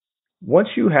once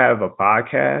you have a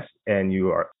podcast and you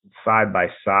are side by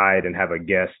side and have a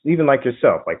guest, even like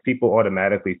yourself, like people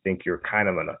automatically think you're kind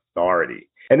of an authority.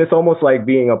 And it's almost like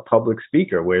being a public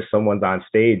speaker where someone's on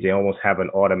stage, they almost have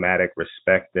an automatic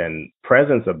respect and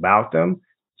presence about them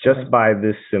just by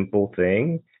this simple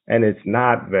thing. And it's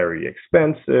not very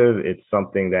expensive. It's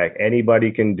something that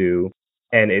anybody can do.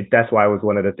 And that's why it was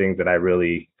one of the things that I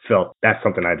really felt that's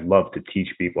something I'd love to teach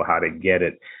people how to get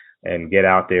it and get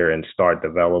out there and start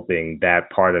developing that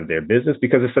part of their business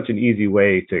because it's such an easy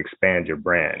way to expand your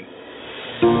brand.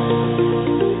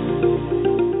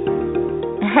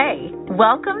 Hey,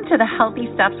 welcome to the Healthy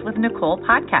Steps with Nicole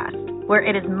podcast, where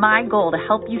it is my goal to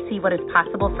help you see what is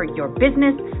possible for your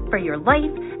business, for your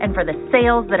life, and for the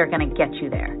sales that are going to get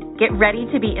you there. Get ready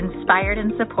to be inspired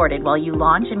and supported while you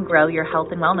launch and grow your health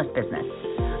and wellness business.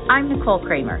 I'm Nicole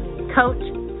Kramer, coach,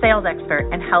 sales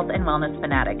expert, and health and wellness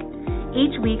fanatic.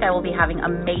 Each week, I will be having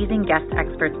amazing guest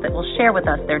experts that will share with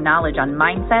us their knowledge on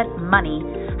mindset, money,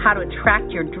 how to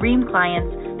attract your dream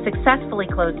clients, successfully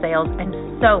close sales, and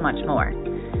so much more.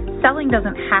 Selling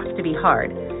doesn't have to be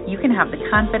hard. You can have the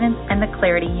confidence and the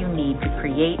clarity you need to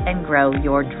create and grow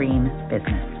your dream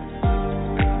business.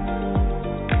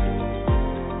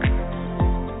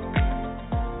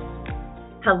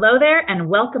 Hello there, and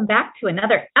welcome back to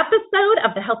another episode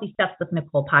of the Healthy Steps with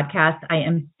Nicole podcast. I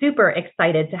am super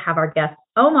excited to have our guest,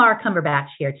 Omar Cumberbatch,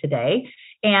 here today.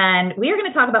 And we are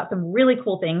going to talk about some really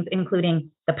cool things,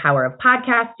 including the power of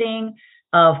podcasting.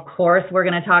 Of course, we're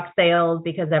going to talk sales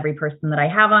because every person that I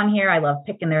have on here, I love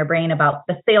picking their brain about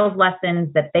the sales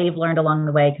lessons that they've learned along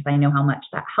the way because I know how much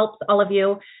that helps all of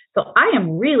you. So I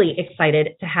am really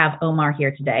excited to have Omar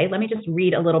here today. Let me just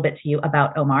read a little bit to you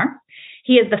about Omar.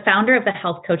 He is the founder of the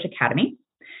Health Coach Academy.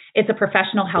 It's a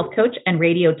professional health coach and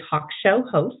radio talk show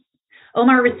host.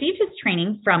 Omar received his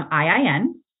training from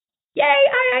IIN,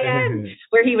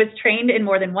 where he was trained in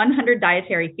more than 100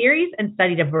 dietary theories and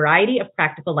studied a variety of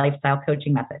practical lifestyle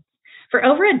coaching methods. For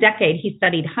over a decade, he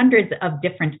studied hundreds of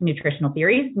different nutritional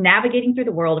theories, navigating through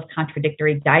the world of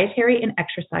contradictory dietary and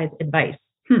exercise advice.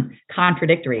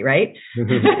 Contradictory, right?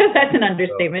 That's an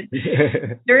understatement.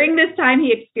 During this time,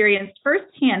 he experienced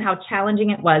firsthand how challenging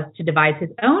it was to devise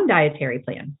his own dietary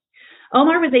plan.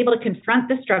 Omar was able to confront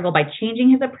the struggle by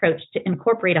changing his approach to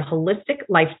incorporate a holistic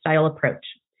lifestyle approach.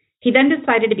 He then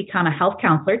decided to become a health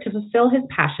counselor to fulfill his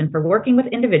passion for working with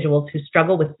individuals who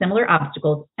struggle with similar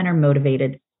obstacles and are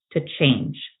motivated to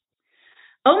change.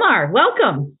 Omar,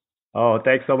 welcome. Oh,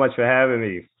 thanks so much for having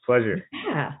me. Pleasure.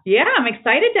 Yeah, I'm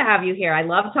excited to have you here. I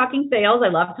love talking sales. I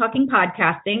love talking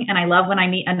podcasting. And I love when I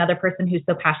meet another person who's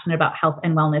so passionate about health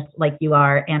and wellness like you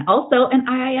are, and also an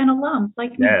IIN alum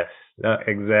like me. Yes,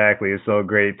 exactly. It's so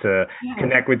great to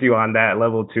connect with you on that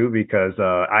level too, because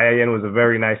IIN was a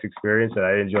very nice experience and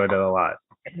I enjoyed it a lot.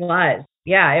 It was.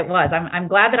 Yeah, it was. I'm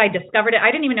glad that I discovered it. I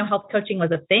didn't even know health coaching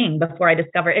was a thing before I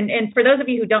discovered it. And for those of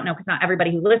you who don't know, because not everybody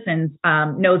who listens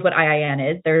knows what IIN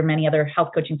is, there are many other health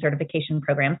coaching certification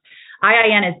programs.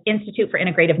 IIN is Institute for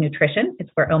Integrative Nutrition.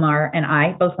 It's where Omar and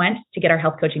I both went to get our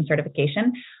health coaching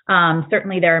certification.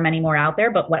 Certainly there are many more out there,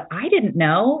 but what I didn't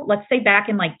know, let's say back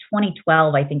in like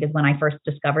 2012, I think is when I first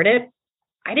discovered it.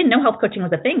 I didn't know health coaching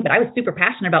was a thing, but I was super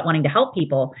passionate about wanting to help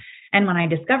people. And when I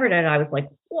discovered it, I was like,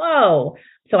 whoa.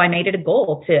 So I made it a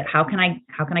goal to how can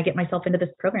I get myself into this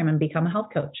program and become a health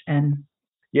coach? And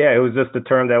yeah, it was just a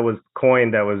term that was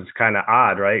coined that was kind of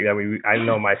odd, right? I mean, I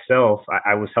know myself,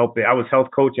 I was health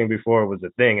coaching before it was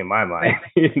a thing in my mind.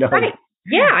 Right.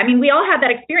 Yeah. I mean, we all had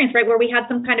that experience, right? Where we had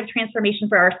some kind of transformation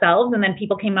for ourselves. And then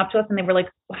people came up to us and they were like,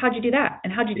 well, how'd you do that?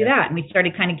 And how'd you do that? And we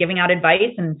started kind of giving out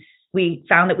advice and we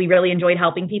found that we really enjoyed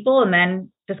helping people and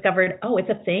then discovered, oh, it's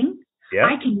a thing. Yeah.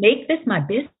 I can make this my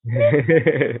business.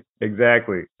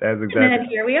 Exactly. That's exactly. And then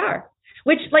here we are,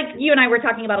 which like you and I were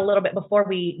talking about a little bit before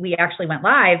we actually went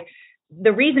live.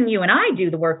 The reason you and I do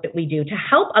the work that we do to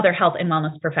help other health and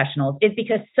wellness professionals is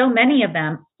because so many of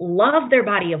them love their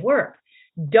body of work,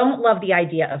 don't love the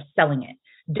idea of selling it,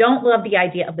 don't love the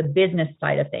idea of the business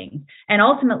side of things. And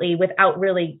ultimately, without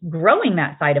really growing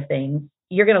that side of things,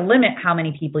 you're going to limit how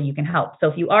many people you can help. So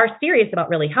if you are serious about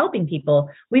really helping people,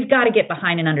 we've got to get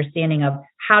behind an understanding of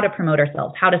how to promote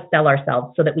ourselves, how to sell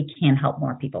ourselves so that we can help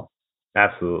more people.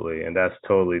 Absolutely. And that's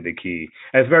totally the key.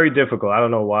 And it's very difficult. I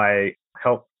don't know why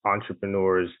health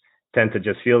entrepreneurs tend to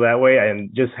just feel that way.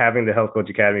 And just having the Health Coach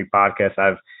Academy podcast,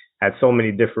 I've had so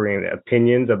many differing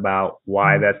opinions about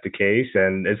why that's the case.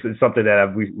 And it's something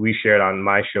that we shared on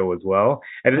my show as well.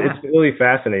 And it's really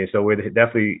fascinating. So we're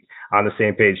definitely on the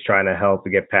same page trying to help to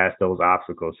get past those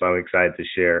obstacles. So I'm excited to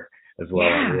share as well.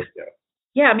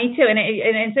 Yeah, me too. And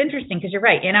it's interesting because you're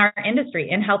right. In our industry,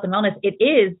 in health and wellness, it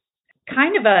is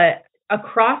kind of a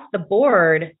across the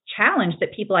board challenge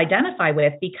that people identify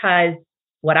with, because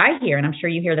what I hear, and I'm sure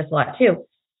you hear this a lot too,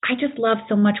 I just love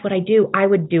so much what I do, I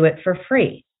would do it for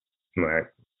free. Right.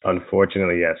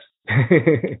 Unfortunately, yes.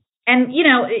 And,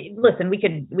 listen,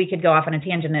 we could go off on a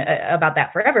tangent about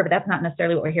that forever, but that's not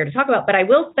necessarily what we're here to talk about. But I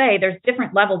will say there's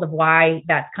different levels of why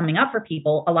that's coming up for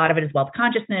people. A lot of it is wealth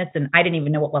consciousness. And I didn't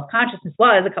even know what wealth consciousness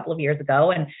was a couple of years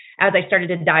ago. And as I started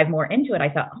to dive more into it, I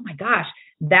thought, oh my gosh,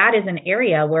 that is an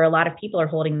area where a lot of people are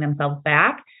holding themselves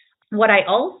back. What I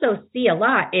also see a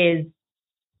lot is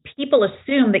people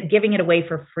assume that giving it away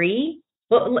for free.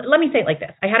 Well, let me say it like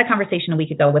this. I had a conversation a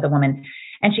week ago with a woman,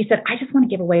 and she said, I just want to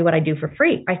give away what I do for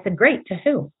free. I said, great, to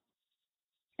who?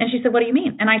 And she said, what do you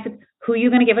mean? And I said, who are you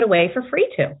going to give it away for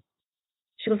free to?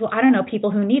 She goes, well, I don't know,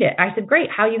 people who need it. I said, great,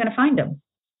 how are you going to find them?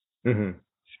 Mm-hmm.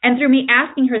 And through me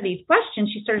asking her these questions,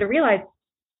 she started to realize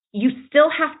you still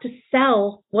have to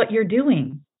sell what you're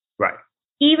doing. Right.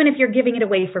 Even if you're giving it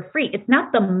away for free. It's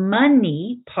not the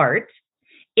money part,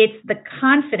 it's the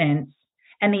confidence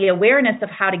and the awareness of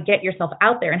how to get yourself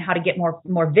out there and how to get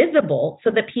more visible,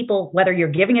 so that people, whether you're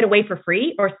giving it away for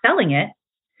free or selling it,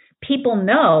 people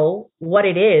know what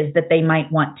it is that they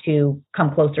might want to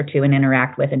come closer to and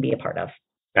interact with and be a part of.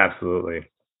 Absolutely.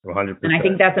 100%. And I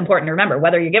think that's important to remember.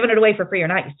 Whether you're giving it away for free or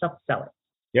not, you still have to sell it.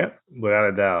 Yeah, without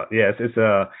a doubt. Yes, it's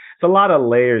a lot of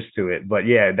layers to it. But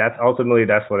yeah, that's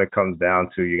what it comes down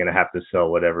to. You're going to have to sell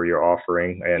whatever you're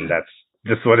offering. And that's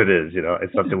just what it is.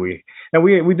 It's something we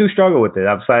do struggle with it.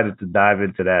 I've decided to dive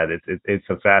into that. It's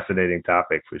a fascinating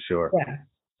topic for sure. Yeah.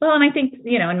 Well, and I think,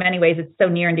 in many ways it's so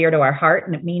near and dear to our heart,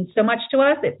 and it means so much to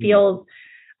us. It feels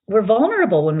we're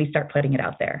vulnerable when we start putting it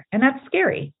out there. And that's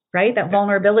scary, right? That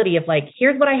vulnerability of like,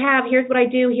 here's what I have, here's what I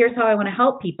do, here's how I want to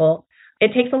help people.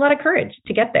 It takes a lot of courage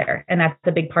to get there. And that's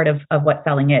a big part of what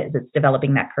selling is. It's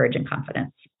developing that courage and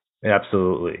confidence.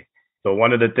 Absolutely. So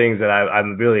one of the things that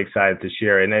I'm really excited to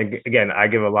share, and again, I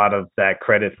give a lot of that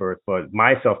credit for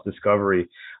my self-discovery.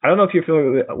 I don't know if you're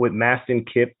familiar with Mastin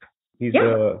Kipp. He's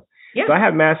So I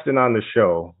had Mastin on the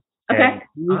show. Okay. And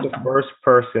he was the first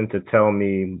person to tell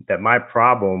me that my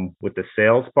problem with the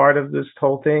sales part of this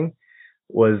whole thing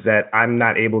was that I'm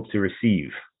not able to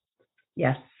receive.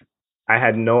 Yes. I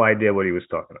had no idea what he was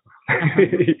talking about.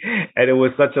 And it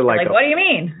was such a like what do you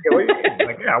mean?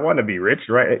 Like, I want to be rich,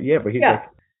 right? Yeah, but he's like,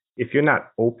 if you're not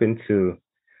open to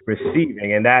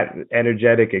receiving, and that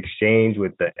energetic exchange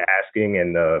with the asking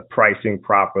and the pricing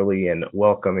properly and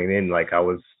welcoming in, like I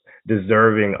was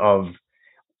deserving of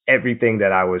everything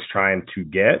that I was trying to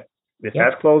get. If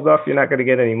that's closed off, you're not going to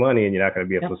get any money and you're not going to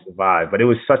be able to survive. But it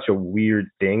was such a weird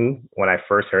thing when I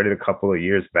first heard it a couple of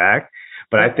years back.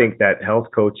 But I think that health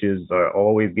coaches are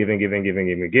always giving.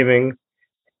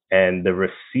 And the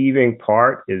receiving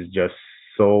part is just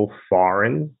so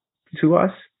foreign to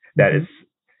us that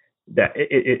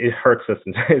it hurts us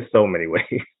in so many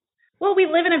ways. Well, we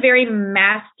live in a very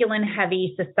masculine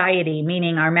heavy society,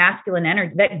 meaning our masculine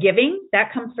energy, that giving,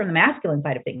 that comes from the masculine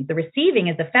side of things. The receiving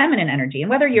is the feminine energy. And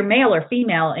whether you're male or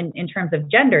female in terms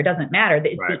of gender doesn't matter.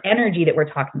 It's the energy that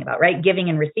we're talking about, right? Giving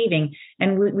and receiving.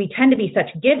 And we tend to be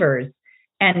such givers.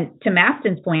 And to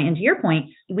Mastin's point and to your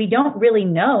point, we don't really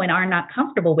know and are not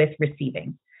comfortable with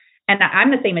receiving. And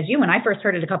I'm the same as you. When I first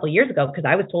heard it a couple of years ago, because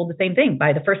I was told the same thing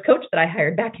by the first coach that I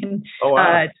hired back in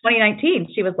 2019.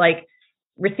 She was like,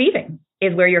 receiving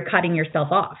is where you're cutting yourself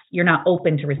off. You're not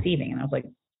open to receiving. And I was like,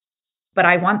 but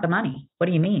I want the money. What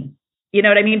do you mean? You know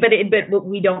what I mean? But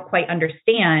we don't quite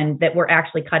understand that we're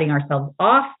actually cutting ourselves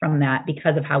off from that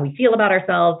because of how we feel about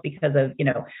ourselves, because of,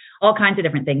 all kinds of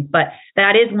different things. But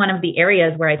that is one of the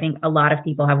areas where I think a lot of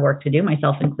people have work to do,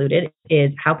 myself included,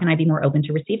 is how can I be more open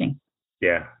to receiving?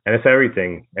 Yeah. And it's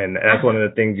everything. And that's one of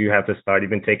the things you have to start.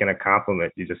 Even taking a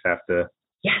compliment, you just have to,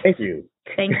 thank you.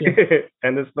 Thank you.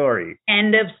 End of story.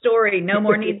 End of story. No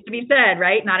more needs to be said,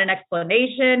 right? Not an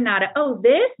explanation, not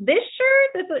this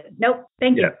shirt, nope.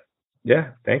 Thank you.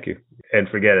 Yeah, thank you. And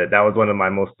forget it. That was one of my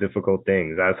most difficult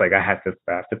things. I was like, I have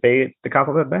to pay the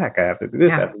compliment back. I have to do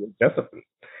this. I have to be disciplined.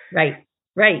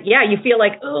 Right. Yeah. You feel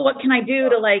like, oh, what can I do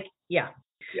to Yeah.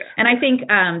 And I think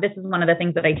this is one of the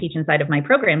things that I teach inside of my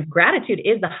programs. Gratitude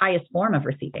is the highest form of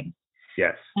receiving.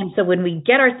 Yes. And so when we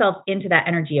get ourselves into that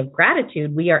energy of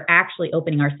gratitude, we are actually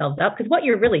opening ourselves up, because what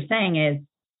you're really saying is,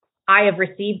 I have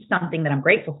received something that I'm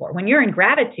grateful for. When you're in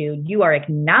gratitude, you are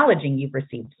acknowledging you've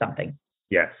received something.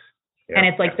 Yes. And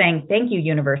it's like saying, thank you,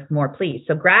 universe, more please.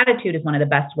 So gratitude is one of the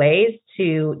best ways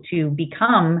to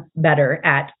become better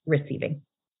at receiving.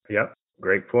 Yep.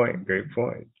 Great point.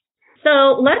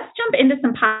 So let's jump into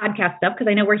some podcast stuff, because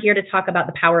I know we're here to talk about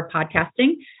the power of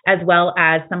podcasting, as well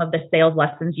as some of the sales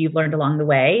lessons you've learned along the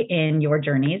way in your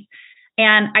journeys.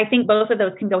 And I think both of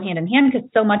those can go hand in hand because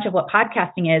so much of what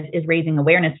podcasting is raising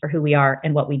awareness for who we are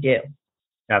and what we do.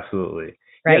 Absolutely.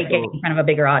 Right? Yeah, Getting in front of a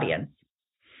bigger audience.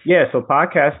 Yeah, so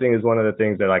podcasting is one of the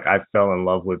things that like I fell in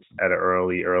love with at an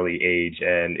early age,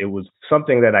 and it was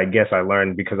something that I guess I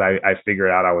learned because I figured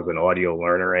out I was an audio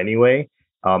learner anyway.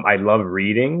 I love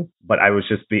reading, but I was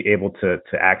just be able to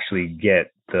actually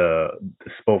get the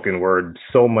spoken word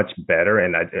so much better,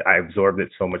 and I absorbed it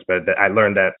so much better that I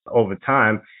learned that over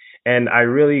time. And I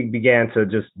really began to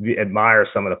just admire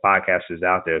some of the podcasters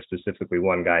out there, specifically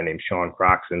one guy named Sean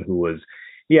Croxton,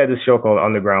 he had this show called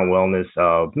Underground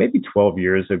Wellness maybe 12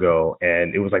 years ago,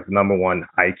 and it was like the number one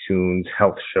iTunes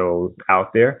health show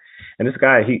out there. And this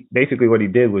guy, he basically what he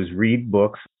did was read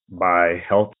books by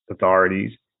health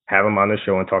authorities, have them on the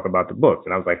show and talk about the books.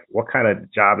 And I was like, what kind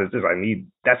of job is this?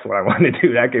 That's what I want to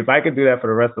do. If I could do that for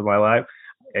the rest of my life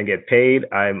and get paid,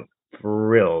 I'm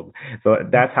thrilled. So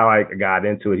that's how I got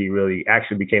into it. He really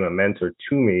actually became a mentor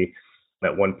to me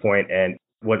at one point. And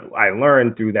what I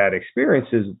learned through that experience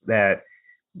is that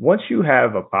once you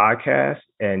have a podcast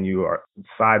and you are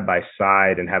side by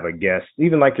side and have a guest,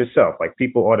 even like yourself, like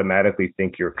people automatically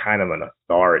think you're kind of an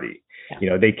authority. You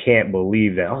know, they can't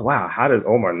believe that, oh, wow, how does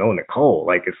Omar know Nicole?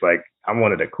 Like, it's like, I'm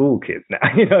one of the cool kids now,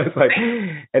 it's like,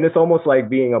 and it's almost like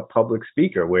being a public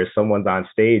speaker where someone's on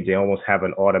stage, they almost have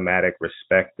an automatic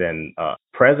respect and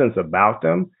presence about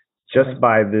them just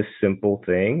by this simple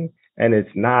thing. And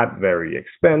it's not very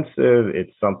expensive.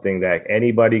 It's something that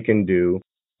anybody can do.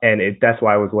 And that's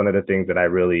why it was one of the things that I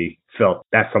really felt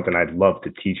that's something I'd love to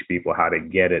teach people how to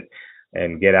get it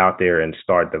and get out there and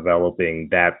start developing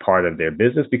that part of their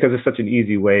business, because it's such an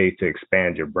easy way to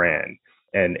expand your brand.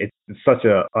 And it's such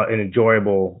an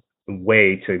enjoyable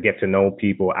way to get to know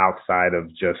people outside of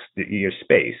just your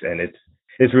space. And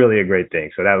it's really a great thing.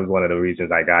 So that was one of the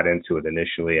reasons I got into it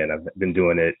initially, and I've been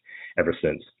doing it ever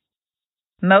since.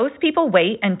 Most people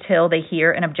wait until they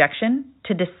hear an objection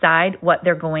to decide what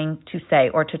they're going to say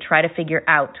or to try to figure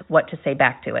out what to say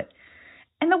back to it.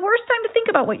 And the worst time to think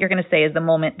about what you're going to say is the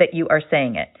moment that you are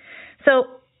saying it. So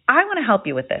I want to help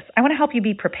you with this. I want to help you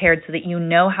be prepared so that you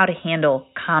know how to handle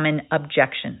common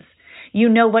objections. You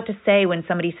know what to say when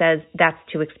somebody says, that's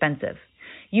too expensive.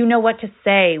 You know what to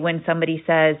say when somebody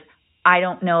says, I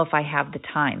don't know if I have the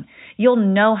time. You'll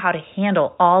know how to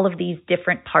handle all of these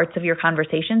different parts of your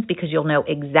conversations because you'll know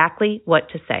exactly what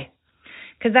to say.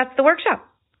 Because that's the workshop.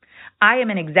 I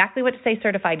am an Exactly What to Say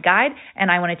certified guide,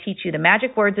 and I want to teach you the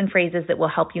magic words and phrases that will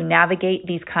help you navigate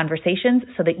these conversations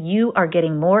so that you are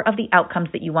getting more of the outcomes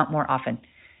that you want more often,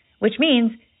 which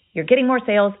means you're getting more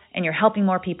sales and you're helping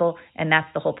more people, and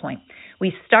that's the whole point.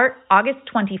 We start August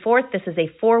 24th. This is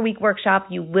a 4-week workshop.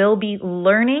 You will be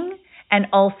learning and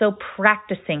also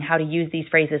practicing how to use these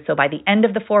phrases. So by the end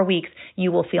of the 4 weeks, you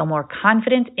will feel more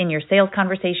confident in your sales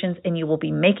conversations and you will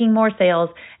be making more sales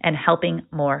and helping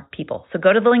more people. So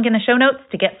go to the link in the show notes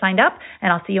to get signed up,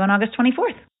 and I'll see you on August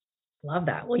 24th. Love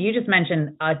that. Well, you just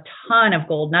mentioned a ton of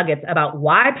gold nuggets about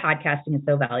why podcasting is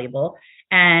so valuable.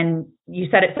 And you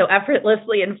said it so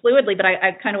effortlessly and fluidly, but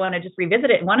I kind of want to just revisit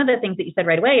it. And one of the things that you said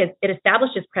right away is it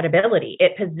establishes credibility.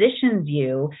 It positions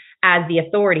you as the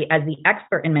authority, as the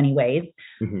expert in many ways,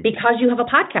 because you have a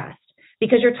podcast,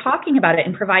 because you're talking about it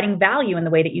and providing value in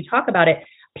the way that you talk about it.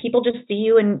 People just see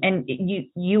you and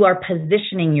you are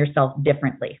positioning yourself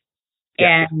differently.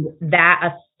 Yeah. And that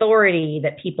authority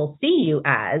that people see you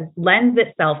as lends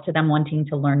itself to them wanting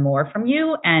to learn more from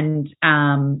you and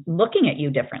looking at you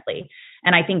differently.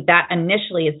 And I think that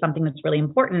initially is something that's really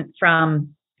important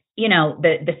from,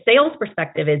 the sales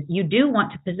perspective is you do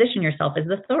want to position yourself as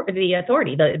the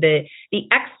authority, the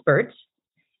expert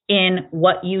in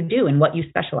what you do and what you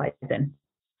specialize in.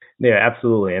 Yeah,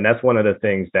 absolutely. And that's one of the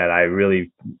things that I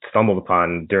really stumbled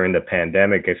upon during the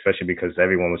pandemic, especially because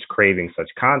everyone was craving such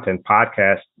content.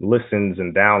 Podcast listens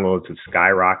and downloads have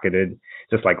skyrocketed,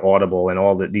 just like Audible and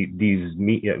all these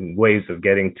ways of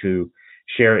getting to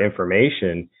share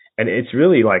information. And it's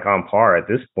really like on par at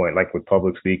this point, like with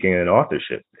public speaking and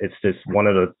authorship. It's just one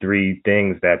of the 3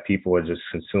 things that people are just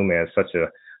consuming at such a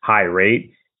high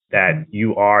rate that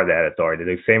you are that authority.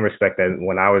 The same respect that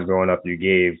when I was growing up, you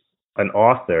gave an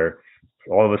author,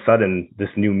 all of a sudden this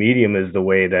new medium is the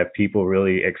way that people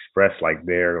really express like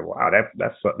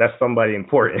that's somebody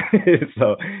important.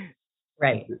 So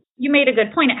right. You made a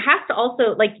good point. It has to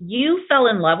also, like, you fell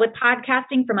in love with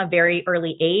podcasting from a very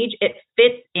early age. It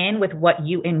fits in with what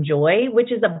you enjoy,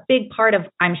 which is a big part of,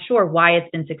 I'm sure, why it's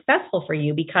been successful for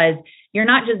you, because you're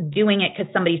not just doing it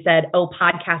because somebody said, oh,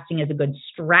 podcasting is a good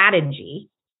strategy.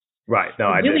 Right.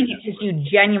 No, you're doing it because you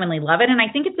genuinely love it. And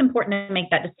I think it's important to make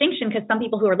that distinction because some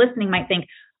people who are listening might think,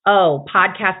 oh,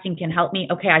 podcasting can help me.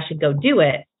 Okay, I should go do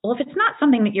it. well, if it's not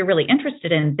something that you're really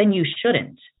interested in, then you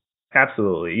shouldn't.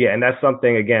 Absolutely. Yeah. And that's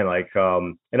something, again, like,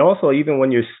 and also even when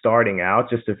you're starting out,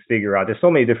 just to figure out, there's so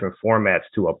many different formats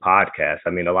to a podcast. I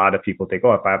mean, a lot of people think,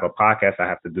 oh, if I have a podcast, I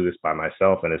have to do this by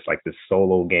myself. And it's like this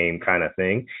solo game kind of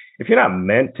thing. If you're not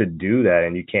meant to do that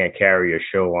and you can't carry a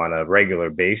show on a regular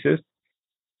basis,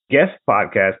 guest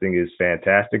podcasting is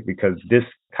fantastic because this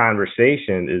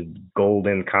conversation is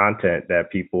golden content that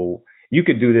people, you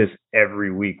could do this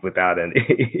every week without an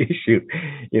issue.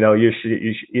 You know,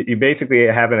 you basically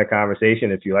having a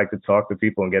conversation. If you like to talk to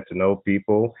people and get to know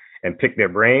people and pick their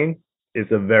brain, it's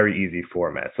a very easy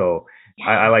format. So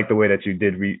I like the way that you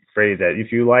did rephrase that.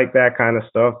 If you like that kind of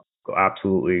stuff,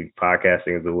 absolutely,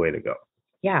 podcasting is the way to go.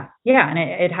 Yeah. And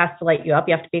it has to light you up.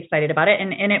 You have to be excited about it.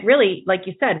 And it really, like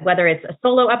you said, whether it's a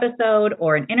solo episode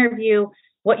or an interview,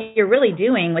 what you're really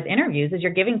doing with interviews is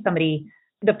you're giving somebody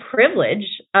the privilege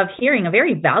of hearing a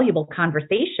very valuable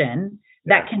conversation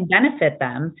that can benefit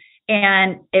them.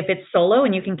 And if it's solo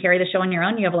and you can carry the show on your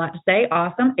own, you have a lot to say,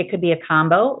 awesome. It could be a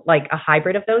combo, like a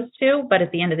hybrid of those two. But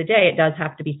at the end of the day, it does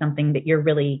have to be something that you're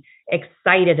really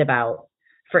excited about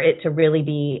for it to really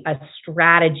be a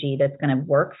strategy that's going to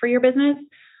work for your business.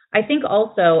 I think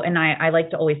also, and I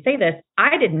like to always say this,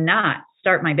 I did not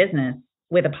start my business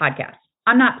with a podcast.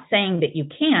 I'm not saying that you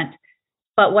can't,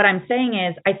 but what I'm saying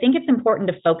is I think it's important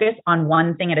to focus on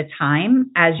one thing at a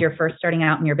time as you're first starting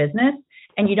out in your business.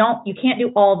 And you can't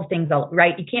do all the things,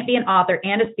 right? You can't be an author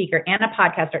and a speaker and a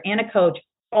podcaster and a coach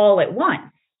all at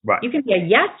once. Right. You can be a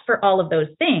yes for all of those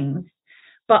things,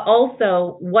 but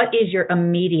also what is your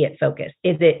immediate focus?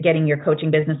 Is it getting your coaching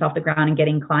business off the ground and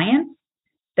getting clients?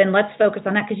 Then let's focus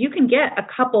on that, because you can get a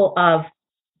couple of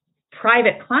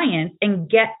private clients and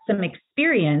get some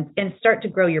experience and start to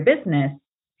grow your business,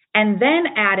 and then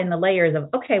add in the layers of,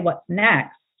 okay, what's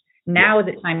next? Now is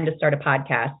it time to start a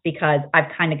podcast because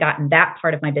I've kind of gotten that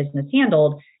part of my business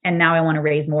handled, and now I want to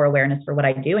raise more awareness for what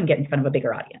I do and get in front of a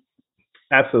bigger audience.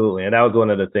 Absolutely. And that was one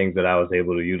of the things that I was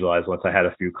able to utilize once I had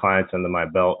a few clients under my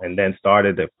belt and then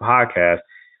started the podcast.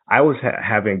 I was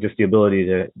having just the ability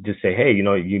to just say, hey,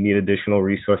 you need additional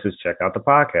resources, check out the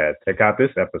podcast, check out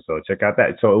this episode, check out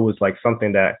that. So it was like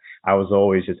something that I was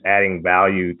always just adding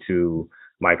value to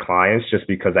my clients, just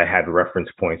because I had reference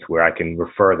points where I can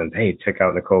refer them, hey, check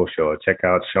out Nicole's show, check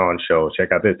out Sean's show,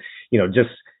 check out this, just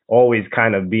always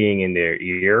kind of being in their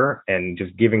ear and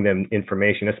just giving them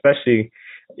information, especially,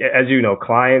 as you know,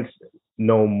 clients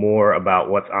know more about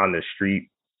what's on the street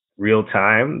real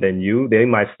time than you. They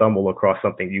might stumble across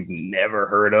something you've never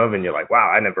heard of and you're like, wow,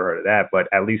 I never heard of that. But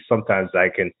at least sometimes I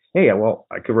can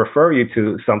refer you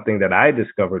to something that I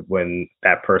discovered when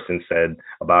that person said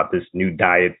about this new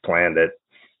diet plan that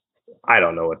I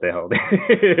don't know what the hell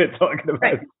they're talking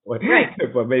about. Right.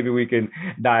 But maybe we can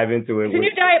dive into it. It's a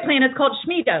new diet plan. It's called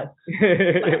Schmigo.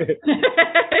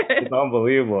 It's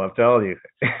unbelievable. I'm telling you.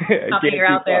 You're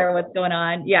out there, what's going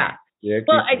on. Yeah.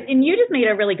 Well, and you just made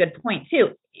a really good point too.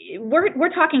 We're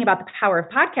talking about the power of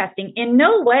podcasting. In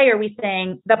no way are we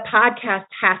saying the podcast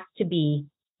has to be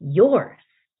yours.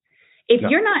 If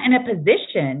you're not in a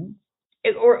position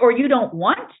or you don't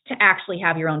want to actually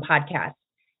have your own podcast,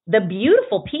 the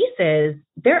beautiful piece is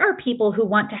there are people who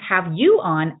want to have you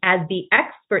on as the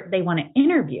expert they want to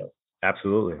interview.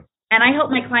 Absolutely. And I help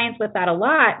my clients with that a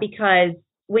lot, because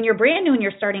when you're brand new and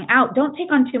you're starting out, don't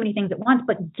take on too many things at once,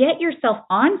 but get yourself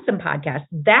on some podcasts.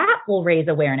 That will raise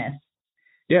awareness.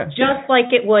 Yeah. Just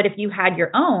like it would if you had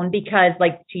your own, because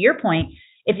like to your point,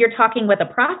 if you're talking with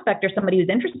a prospect or somebody who's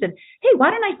interested, hey, why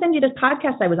don't I send you this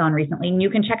podcast I was on recently and you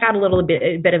can check out a little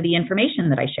bit of the information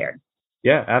that I shared.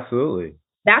 Yeah, absolutely.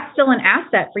 That's still an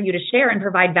asset for you to share and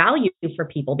provide value for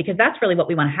people, because that's really what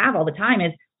we want to have all the time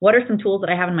is, what are some tools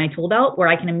that I have in my tool belt where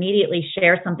I can immediately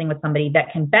share something with somebody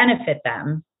that can benefit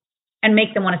them and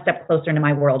make them want to step closer into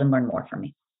my world and learn more from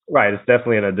me. Right. It's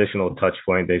definitely an additional touch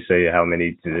point. They say how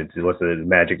many, what's the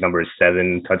magic number is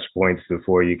 7 touch points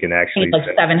before you can actually. Like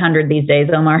 700 these days,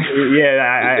 Omar.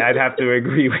 Yeah, I'd have to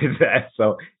agree with that.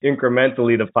 So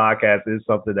incrementally, the podcast is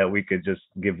something that we could just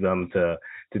give them to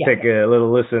take a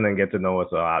little listen and get to know us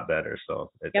a lot better.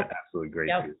 So it's absolutely great.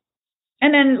 Yep.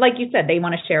 And then, like you said, they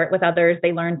want to share it with others.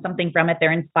 They learn something from it.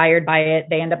 They're inspired by it.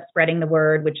 They end up spreading the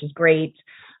word, which is great.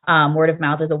 Word of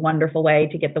mouth is a wonderful way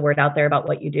to get the word out there about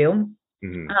what you do.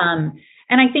 Mm-hmm.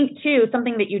 And I think too,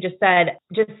 something that you just said,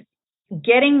 just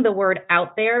getting the word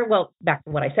out there. Well, back to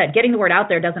what I said, getting the word out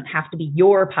there doesn't have to be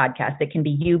your podcast. It can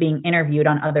be you being interviewed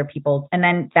on other people's. And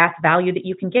then that's value that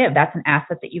you can give. That's an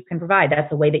asset that you can provide.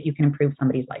 That's a way that you can improve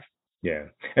somebody's life. Yeah.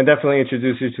 And definitely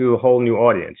introduce you to a whole new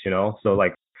audience, So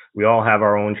like we all have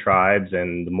our own tribes,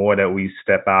 and the more that we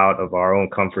step out of our own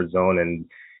comfort zone and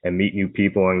and meet new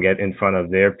people and get in front of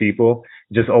their people,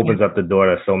 just opens up the door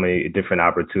to so many different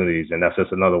opportunities. And that's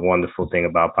just another wonderful thing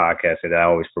about podcasting that I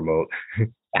always promote.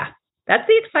 Yeah, that's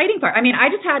the exciting part. I mean,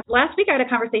 last week I had a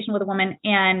conversation with a woman,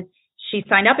 and she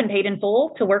signed up and paid in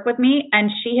full to work with me. And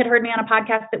she had heard me on a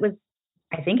podcast that was,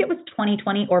 I think it was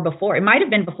 2020 or before. It might have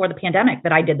been before the pandemic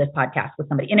that I did this podcast with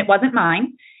somebody. And it wasn't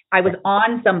mine. I was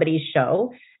on somebody's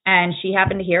show, and she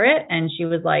happened to hear it. And she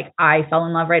was like, I fell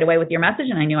in love right away with your message,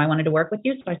 and I knew I wanted to work with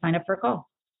you. So I signed up for a call.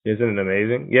 Isn't it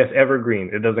amazing? Yes, evergreen.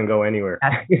 It doesn't go anywhere.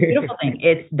 That's the beautiful thing.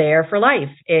 It's there for life.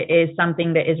 It is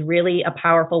something that is really a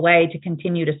powerful way to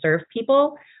continue to serve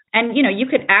people. And, you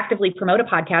could actively promote a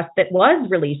podcast that was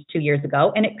released 2 years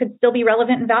ago, and it could still be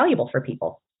relevant and valuable for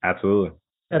people. Absolutely.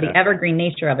 So the evergreen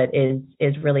nature of it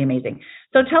is really amazing.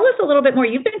 So tell us a little bit more.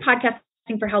 You've been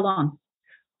podcasting for how long?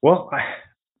 Well,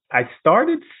 I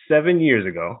started 7 years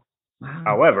ago. Wow.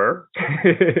 However,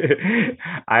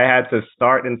 I had to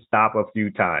start and stop a few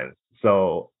times.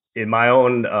 So in my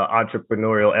own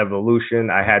entrepreneurial evolution,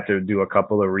 I had to do a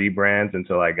couple of rebrands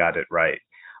until I got it right.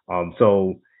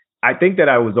 So I think that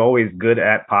I was always good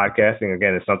at podcasting.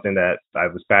 Again, it's something that I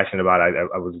was passionate about.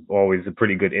 I was always a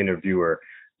pretty good interviewer,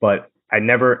 but I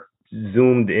never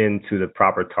zoomed into the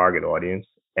proper target audience.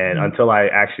 And until I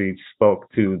actually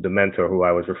spoke to the mentor who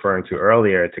I was referring to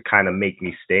earlier to kind of make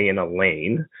me stay in a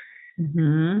lane,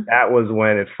 that was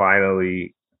when it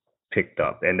finally picked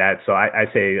up. And so I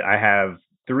say I have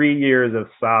 3 years of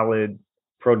solid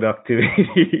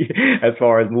productivity as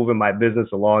far as moving my business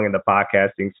along in the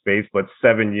podcasting space, but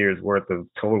 7 years worth of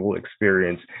total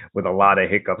experience with a lot of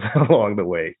hiccups along the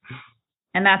way.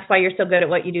 And that's why you're so good at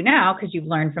what you do now, because you've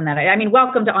learned from that. I mean,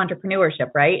 welcome to entrepreneurship,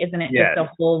 right? Isn't it just a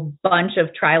whole bunch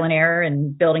of trial and error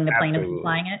and building the plane and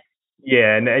flying it?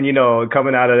 Yeah, and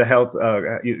coming out of the health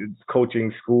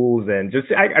coaching schools, and just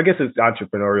I guess it's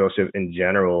entrepreneurship in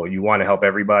general. You want to help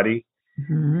everybody,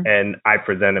 and I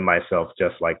presented myself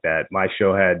just like that. My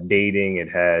show had dating, it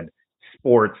had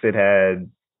sports, it had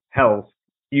health.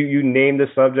 You name the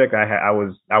subject, I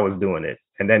was doing it,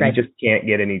 and then you just can't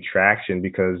get any traction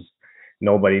because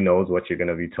nobody knows what you're going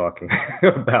to be talking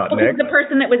about next. The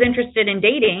person that was interested in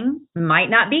dating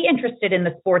might not be interested in the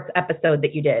sports episode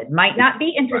that you did, might not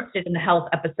be interested in the health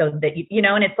episode that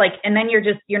and it's like, and then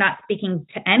you're not speaking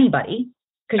to anybody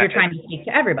because you're trying to speak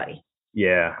to everybody.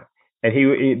 Yeah.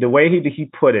 And the way he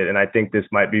put it, and I think this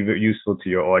might be useful to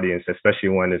your audience, especially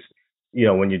when it's,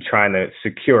 when you're trying to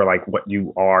secure like what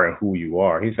you are and who you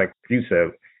are. He's like, you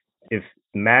said, if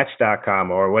Match.com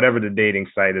or whatever the dating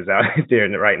site is out there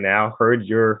right now heard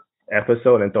your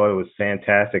episode and thought it was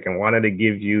fantastic and wanted to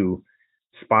give you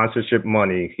sponsorship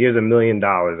money, here's $1 million.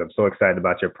 I'm so excited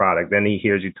about your product. Then he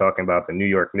hears you talking about the New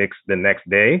York Knicks the next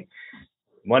day.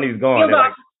 Money's gone.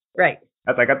 Like, right.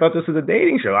 I was like, I thought this was a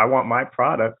dating show. I want my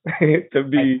product to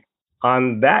be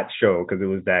on that show because it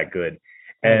was that good.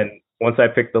 And once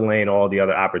I picked the lane, all the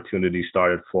other opportunities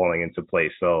started falling into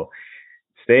place. So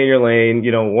stay in your lane.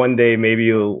 One day maybe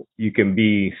you can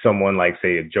be someone like,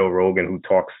 say, a Joe Rogan who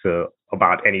talks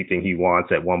about anything he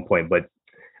wants at one point, but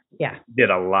did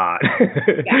a lot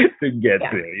to get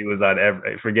there. He was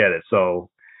on forget it. So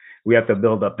we have to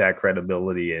build up that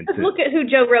credibility. And look at who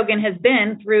Joe Rogan has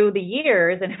been through the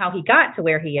years and how he got to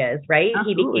where he is, right?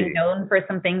 Absolutely. He became known for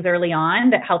some things early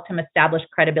on that helped him establish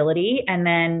credibility. And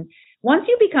then once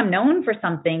you become known for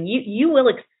something, you will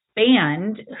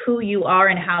expand who you are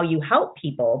and how you help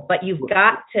people. But you've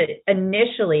got to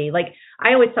initially, like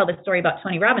I always tell this story about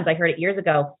Tony Robbins. I heard it years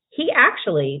ago. He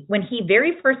actually, when he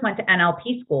very first went to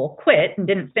NLP school, quit and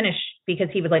didn't finish because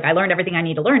he was like, I learned everything I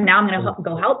need to learn. Now I'm going to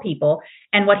go help people.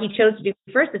 And what he chose to do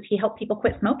first is he helped people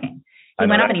quit smoking. He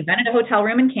went up and he rented a hotel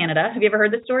room in Canada. Have you ever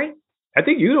heard this story? I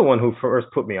think you're the one who first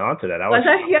put me onto that.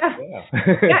 Yeah.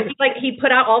 He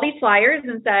put out all these flyers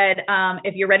and said,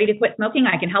 if you're ready to quit smoking,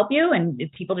 I can help you. And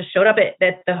people just showed up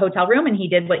at the hotel room and he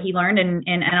did what he learned in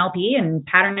NLP and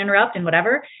pattern interrupt and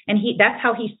whatever. And that's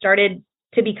how he started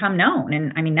to become known.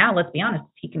 And I mean, now let's be honest,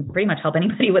 he can pretty much help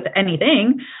anybody with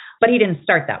anything, but he didn't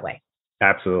start that way.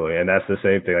 Absolutely. And that's the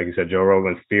same thing. Like you said, Joe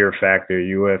Rogan's Fear Factor,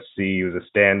 UFC, he was a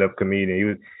stand-up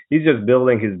comedian. He's just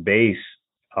building his base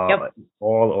all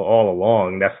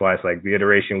along. That's why it's like the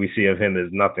iteration we see of him is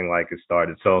nothing like it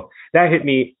started. So that hit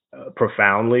me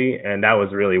profoundly. And that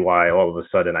was really why all of a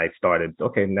sudden I started,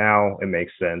 okay, now it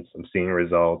makes sense. I'm seeing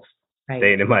results,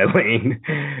 staying in my lane.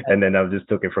 And then I just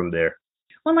took it from there.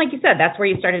 Well, like you said, that's where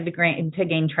you started to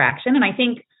gain traction. And I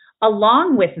think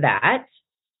along with that,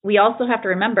 we also have to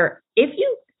remember, if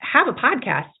you have a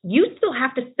podcast, you still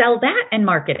have to sell that and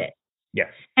market it. Yes.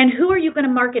 And who are you going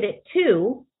to market it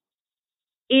to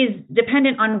is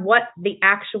dependent on what the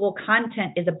actual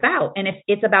content is about. And if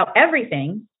it's about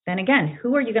everything, then again,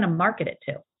 who are you going to market it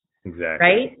to? Exactly.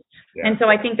 Right? Yeah. And so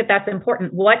I think that that's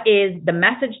important. What is the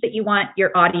message that you want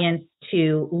your audience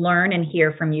to learn and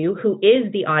hear from you? Who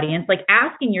is the audience? Like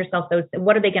asking yourself those,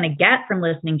 what are they going to get from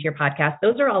listening to your podcast?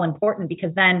 Those are all important,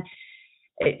 because then,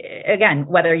 again,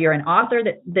 whether you're an author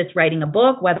that's writing a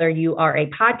book, whether you are a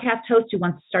podcast host who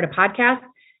wants to start a podcast,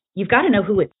 you've got to know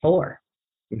who it's for.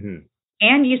 Mm-hmm.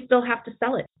 And you still have to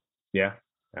sell it. Yeah,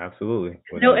 absolutely.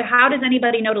 No, how does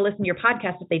anybody know to listen to your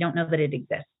podcast if they don't know that it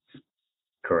exists?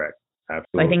 Correct. Absolutely.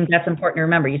 So I think that's important to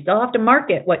remember. You still have to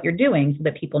market what you're doing so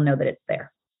that people know that it's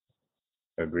there.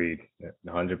 Agreed.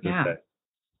 100%. Yeah.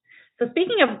 So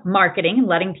speaking of marketing and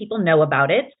letting people know about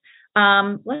it,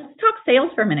 let's talk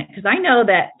sales for a minute, because I know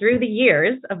that through the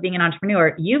years of being an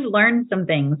entrepreneur, you've learned some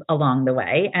things along the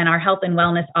way, and our health and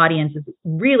wellness audience is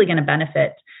really going to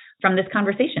benefit from this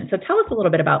conversation. So tell us a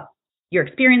little bit about your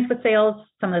experience with sales,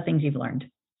 some of the things you've learned.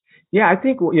 Yeah, I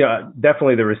think,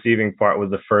 definitely the receiving part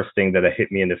was the first thing that hit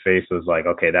me in the face. Was like,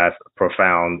 okay, that's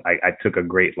profound. I took a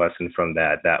great lesson from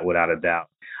that without a doubt.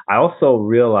 I also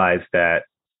realized that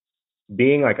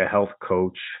being like a health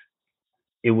coach,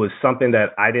 it was something that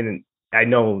I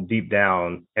know deep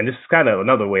down, and this is kind of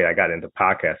another way I got into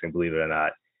podcasting, believe it or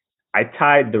not. I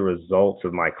tied the results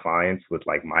of my clients with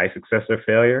like my success or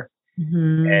failure.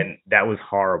 Mm-hmm. And that was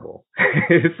horrible.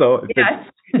 So yes.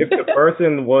 If the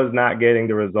person was not getting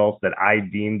the results that I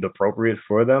deemed appropriate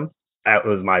for them, that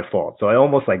was my fault. So I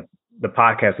almost like the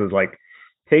podcast was like,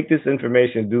 take this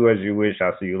information, do as you wish.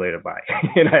 I'll see you later. Bye.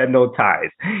 And I had no ties,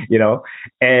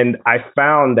 and I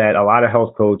found that a lot of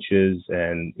health coaches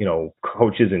and,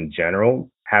 coaches in general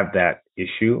have that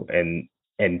issue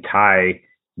and tie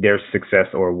their success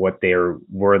or what they're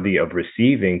worthy of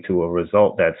receiving to a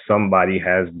result that somebody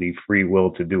has the free will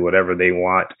to do whatever they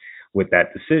want with that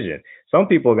decision. Some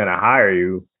people are going to hire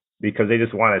you because they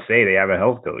just want to say they have a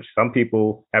health coach. Some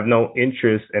people have no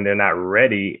interest and they're not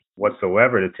ready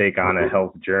whatsoever to take on a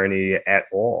health journey at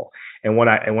all. And when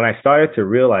I started to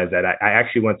realize that, I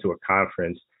actually went to a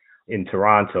conference in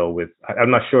Toronto with,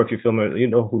 I'm not sure if you're familiar, you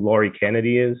know who Laurie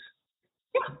Kennedy is?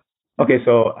 Yeah. Okay,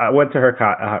 so I went to her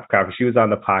conference. She was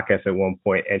on the podcast at one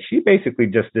point, and she basically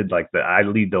just did like I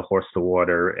lead the horse to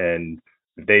water, and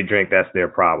if they drink, that's their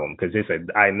problem. Because they said,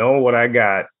 I know what I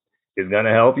got is going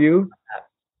to help you,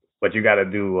 but you got to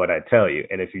do what I tell you.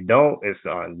 And if you don't, it's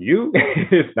on you.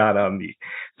 It's not on me.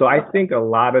 So I think a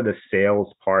lot of the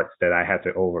sales parts that I had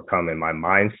to overcome in my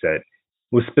mindset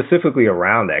was specifically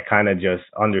around that, kind of just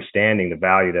understanding the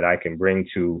value that I can bring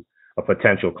to a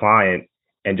potential client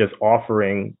and just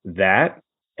offering that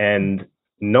and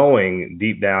knowing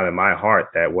deep down in my heart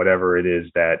that whatever it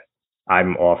is that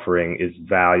I'm offering is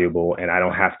valuable, and I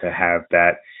don't have to have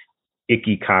that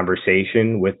icky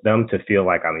conversation with them to feel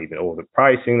like I'm even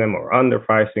overpricing them or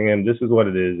underpricing them. This is what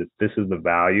it is. This is the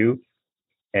value,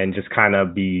 and just kind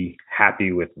of be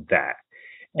happy with that.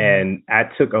 And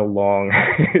that took a long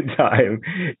time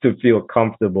to feel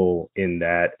comfortable in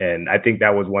that. And I think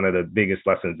that was one of the biggest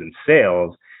lessons in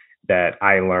sales that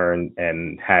I learned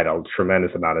and had a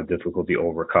tremendous amount of difficulty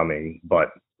overcoming. But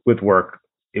with work,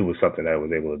 it was something that I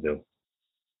was able to do.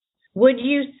 Would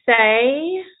you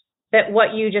say that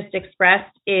what you just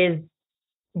expressed is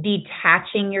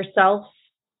detaching yourself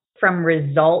from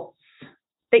results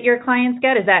that your clients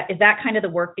get? Is that kind of the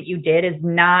work that you did, is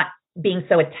not being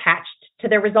so attached to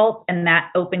their results, and that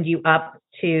opened you up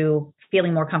to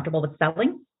feeling more comfortable with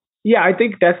selling? Yeah, I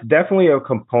think that's definitely a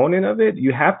component of it.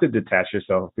 You have to detach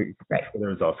yourself from the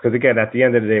results, because again, at the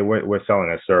end of the day, we're selling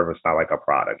a service, not like a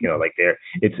product.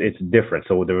 It's different.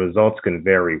 So the results can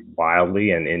vary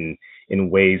wildly and in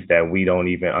ways that we don't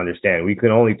even understand. We can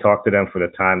only talk to them for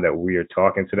the time that we are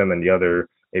talking to them, and the other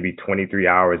maybe 23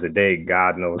 hours a day,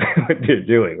 God knows what they're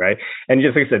doing, right? And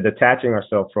just like I said, detaching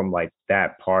ourselves from like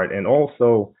that part. And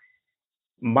also,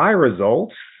 my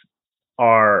results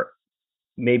are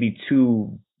maybe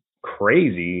too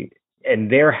crazy,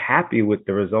 and they're happy with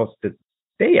the results that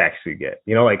they actually get.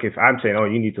 Like if I'm saying, oh,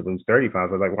 you need to lose 30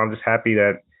 pounds, I'm like, well, I'm just happy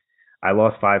that I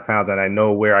lost 5 pounds and I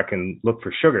know where I can look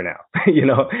for sugar now.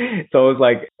 So it was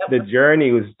like the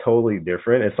journey was totally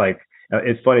different. It's like,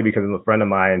 it's funny because a friend of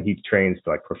mine, he trains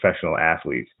like professional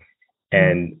athletes.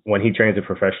 And when he trains a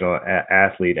professional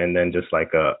athlete, and then just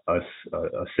like a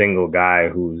single guy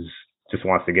who's just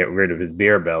wants to get rid of his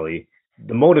beer belly,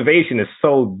 the motivation is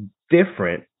so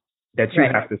different that you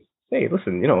have to say,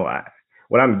 listen,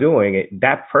 what I'm doing,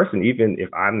 that person, even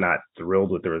if I'm not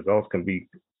thrilled with the results, can be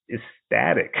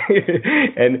ecstatic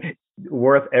and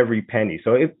worth every penny.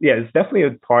 So it's definitely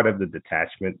a part of the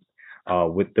detachment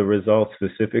with the results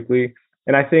specifically.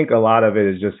 And I think a lot of it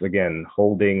is just, again,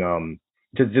 holding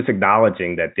just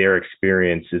acknowledging that their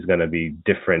experience is going to be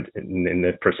different in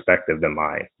the perspective than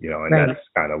mine, and Right. that's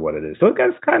kind of what it is. So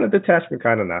it's kind of detachment,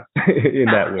 kind of not in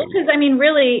that way. Because, I mean,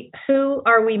 really, who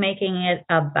are we making it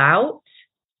about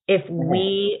if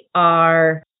we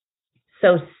are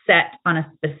so set on a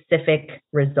specific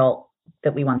result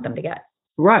that we want them to get?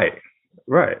 Right.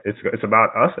 It's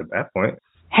about us at that point.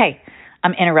 Hey,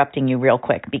 I'm interrupting you real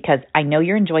quick because I know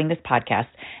you're enjoying this podcast,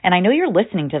 and I know you're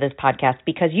listening to this podcast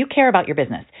because you care about your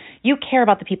business. You care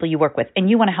about the people you work with, and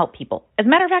you want to help people. As a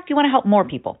matter of fact, you want to help more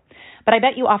people. But I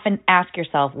bet you often ask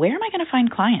yourself, where am I going to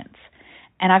find clients?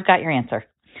 And I've got your answer.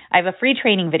 I have a free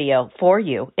training video for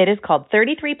you. It is called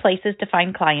 33 Places to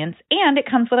Find Clients, and it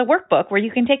comes with a workbook where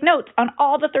you can take notes on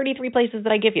all the 33 places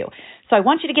that I give you. So I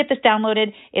want you to get this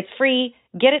downloaded. It's free.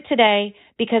 Get it today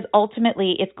because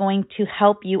ultimately it's going to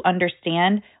help you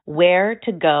understand where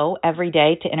to go every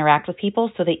day to interact with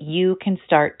people so that you can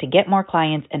start to get more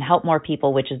clients and help more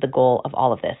people, which is the goal of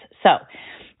all of this. So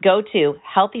go to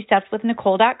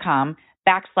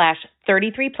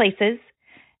healthystepswithnicole.com/33 places,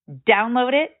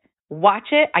 download it.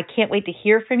 Watch it. I can't wait to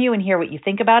hear from you and hear what you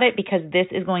think about it because this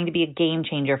is going to be a game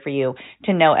changer for you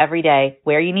to know every day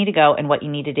where you need to go and what you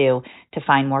need to do to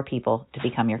find more people to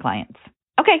become your clients.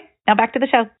 Okay, now back to the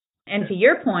show. And to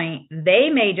your point, they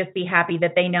may just be happy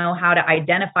that they know how to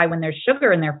identify when there's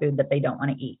sugar in their food that they don't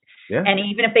want to eat. Yeah. And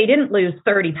even if they didn't lose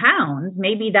 30 pounds,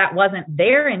 maybe that wasn't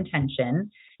their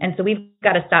intention. And so we've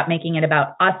got to stop making it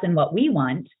about us and what we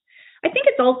want. I think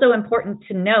it's also important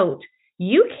to note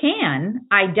you can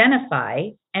identify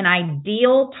an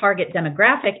ideal target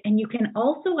demographic, and you can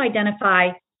also identify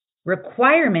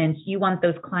requirements you want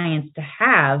those clients to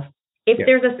have if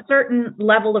there's a certain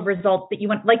level of results that you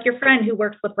want, like your friend who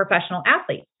works with professional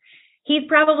athletes. He's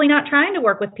probably not trying to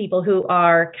work with people who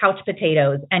are couch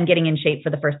potatoes and getting in shape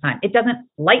for the first time. It doesn't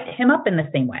light him up in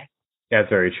the same way. That's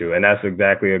very true. And that's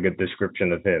exactly a good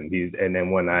description of him. And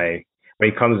then when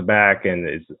he comes back and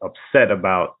is upset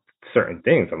about certain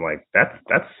things, I'm like, that's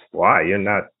why you're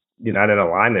not in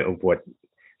alignment with what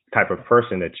type of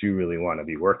person that you really want to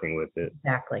be working with.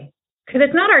 Exactly. Because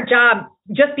it's not our job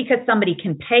just because somebody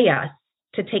can pay us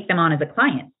to take them on as a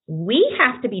client. We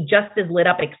have to be just as lit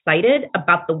up excited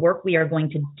about the work we are going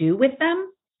to do with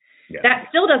them. Yeah. That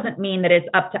still doesn't mean that it's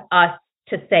up to us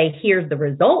to say, here's the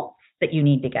results that you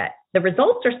need to get. The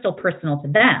results are still personal to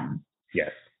them.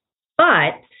 Yes.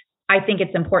 But I think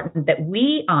it's important that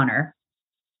we honor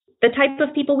the type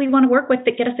of people we want to work with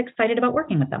that get us excited about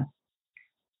working with them.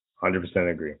 100%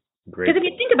 agree. Great. Because if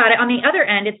you think about it, on the other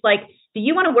end, it's like, do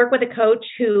you want to work with a coach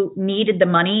who needed the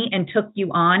money and took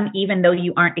you on, even though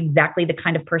you aren't exactly the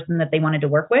kind of person that they wanted to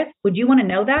work with? Would you want to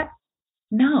know that?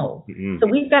 No. Mm-hmm. So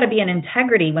we've got to be in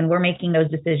integrity when we're making those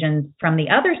decisions from the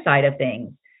other side of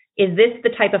things. Is this the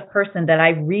type of person that I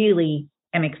really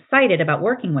am excited about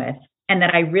working with? And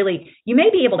that you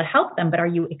may be able to help them, but are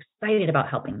you excited about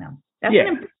helping them? That's an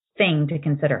important thing to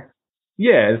consider.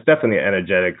 Yeah, it's definitely an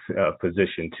energetic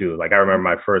position too. Like I remember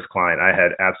my first client, I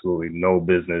had absolutely no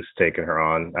business taking her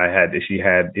on. She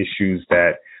had issues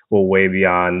that were way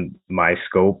beyond my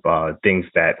scope, things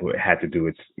that had to do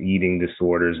with eating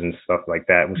disorders and stuff like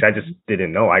that, which I just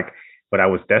didn't know. But I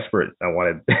was desperate. I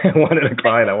wanted a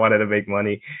client. I wanted to make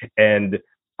money, and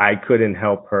I couldn't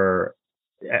help her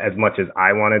as much as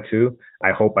I wanted to.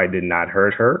 I hope I did not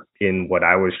hurt her in what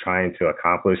I was trying to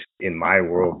accomplish in my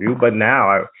worldview. But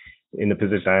now, in the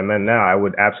position I'm in now, I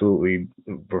would absolutely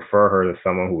refer her to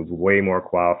someone who's way more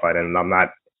qualified, and I'm not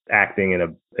acting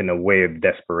in a way of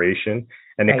desperation.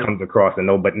 And it comes across, and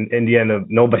in the end,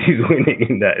 nobody's winning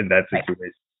in that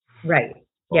situation. Right.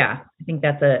 Yeah, I think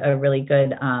that's a really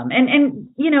good. And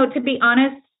to be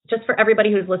honest, just for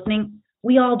everybody who's listening,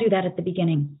 we all do that at the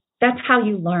beginning. That's how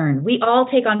you learn. We all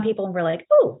take on people and we're like,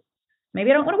 oh,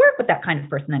 maybe I don't want to work with that kind of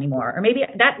person anymore. Or maybe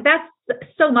that's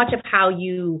so much of how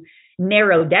you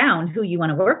narrow down who you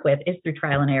want to work with is through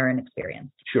trial and error and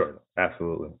experience. Sure.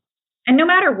 Absolutely. And no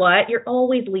matter what, you're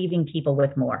always leaving people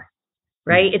with more,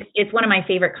 right? Mm-hmm. It's one of my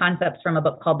favorite concepts from a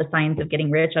book called The Science of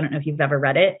Getting Rich. I don't know if you've ever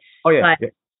read it. Oh, yeah.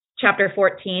 But Chapter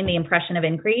 14, The Impression of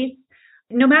Increase.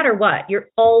 No matter what, you're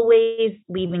always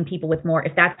leaving people with more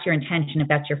if that's your intention, if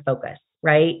that's your focus.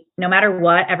 Right? No matter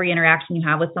what, every interaction you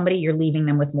have with somebody, you're leaving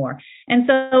them with more. And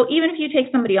so even if you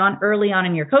take somebody on early on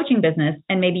in your coaching business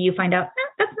and maybe you find out,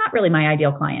 that's not really my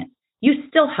ideal client, you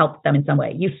still helped them in some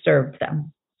way. You served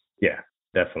them. Yeah,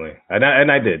 definitely.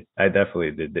 And I did. I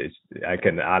definitely did. I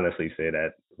can honestly say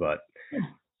that. But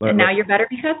and now you're better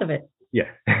because of it. Yeah,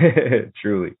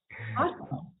 truly.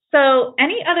 Awesome. So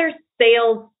any other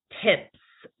sales tips,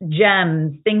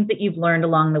 gems, things that you've learned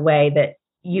along the way that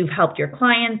you've helped your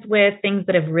clients with, things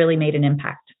that have really made an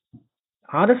impact?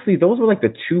 Honestly, those were like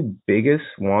the two biggest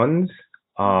ones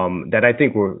that I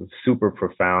think were super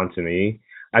profound to me.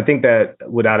 I think that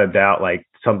without a doubt, like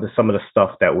some of the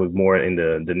stuff that was more in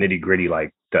the nitty gritty,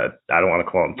 like the I don't want to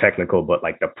call them technical, but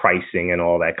like the pricing and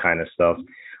all that kind of stuff,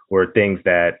 were things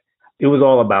that it was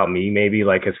all about me. Maybe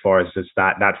like as far as just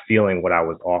not feeling what I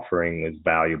was offering was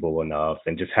valuable enough,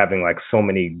 and just having like so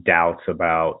many doubts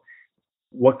about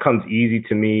what comes easy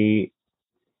to me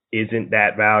isn't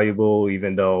that valuable,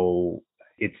 even though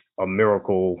it's a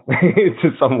miracle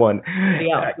to someone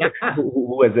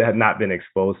who has not been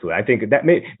exposed to it. I think that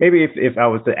maybe if I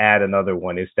was to add another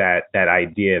one, is that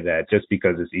idea that just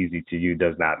because it's easy to you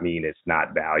does not mean it's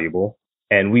not valuable.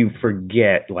 And we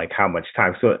forget like how much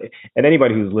time. So, and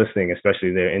anybody who's listening,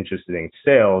 especially they're interested in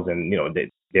sales and,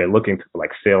 they're looking for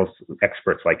like sales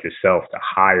experts like yourself to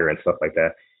hire and stuff like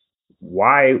that.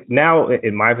 Why now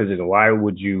in my position, why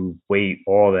would you wait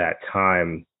all that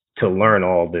time to learn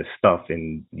all this stuff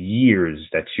in years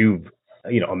that you've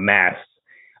amassed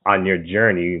on your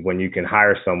journey when you can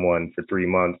hire someone for 3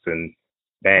 months and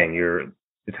bang,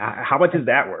 how much is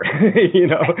that worth?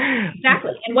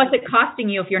 Exactly. And what's it costing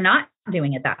you if you're not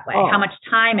doing it that way? How much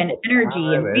time and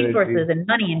energy and resources and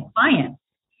money and clients?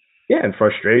 Yeah, and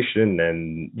frustration,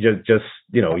 and just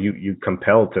you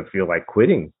compelled to feel like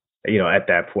quitting at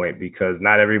that point, because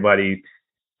not everybody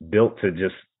built to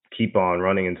just keep on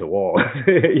running into walls.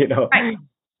 Right.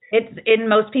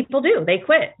 Most people do. They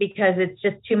quit because it's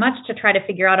just too much to try to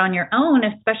figure out on your own,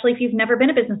 especially if you've never been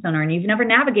a business owner and you've never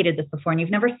navigated this before and you've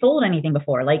never sold anything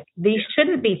before. Like, these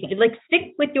shouldn't be like,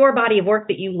 stick with your body of work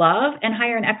that you love and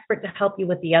hire an expert to help you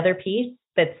with the other piece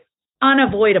that's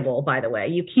unavoidable, by the way.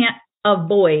 You can't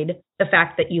avoid the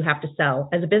fact that you have to sell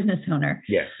as a business owner.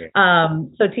 Yes.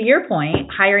 So to your point,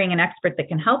 hiring an expert that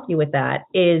can help you with that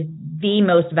is the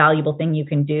most valuable thing you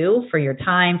can do for your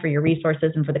time, for your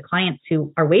resources, and for the clients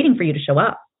who are waiting for you to show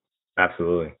up.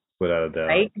 Absolutely. Without a doubt.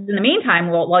 Right? In the meantime,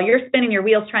 while you're spinning your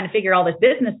wheels trying to figure all this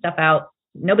business stuff out,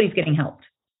 nobody's getting helped.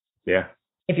 Yeah.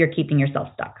 If you're keeping yourself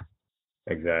stuck.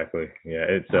 Exactly. Yeah.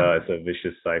 It's a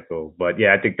vicious cycle. But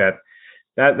yeah, I think that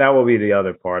will be the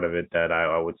other part of it that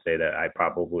I would say that I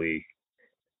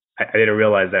didn't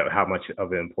realize that how much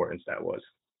of importance that was.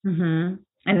 Mm-hmm.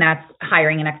 And that's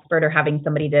hiring an expert or having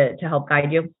somebody to help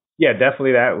guide you. Yeah,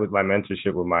 definitely that with my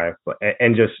mentorship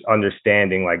and just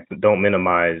understanding, like, don't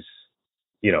minimize,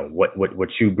 what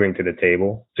you bring to the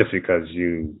table, just because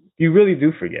you really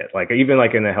do forget. Like, even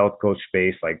like in the health coach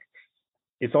space, like,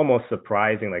 it's almost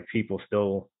surprising, like, people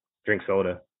still drink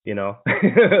soda.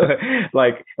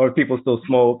 Like, or people still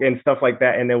smoke and stuff like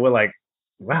that. And then we're like,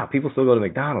 wow, people still go to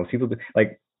McDonald's.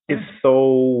 It's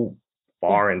so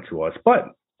foreign to us. But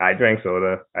I drank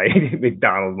soda. I ate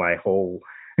McDonald's my whole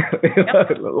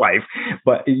life.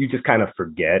 But you just kind of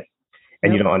forget,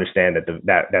 and you don't understand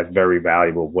that's very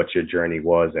valuable, what your journey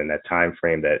was and that time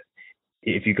frame, that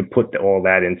if you could put all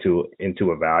that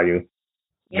into a value,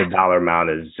 the dollar amount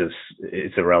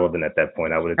it's irrelevant at that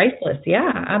point. I would priceless.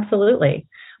 Yeah, absolutely.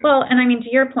 Well, and I mean,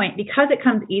 to your point, because it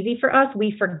comes easy for us,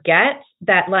 we forget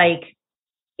that, like,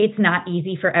 it's not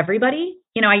easy for everybody.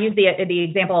 I use the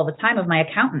example all the time of my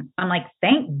accountant. I'm like,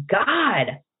 thank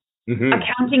God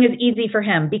accounting is easy for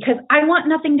him, because I want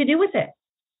nothing to do with it.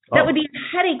 That would be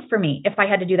a headache for me if I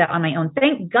had to do that on my own.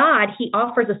 Thank God he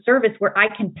offers a service where I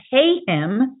can pay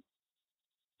him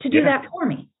to do that for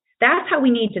me. That's how we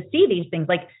need to see these things.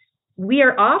 Like, we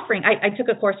are offering, I took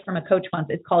a course from a coach once.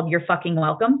 It's called You're Fucking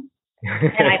Welcome.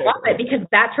 And I love it because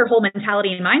that's her whole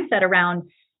mentality and mindset around,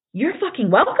 you're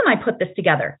fucking welcome. I put this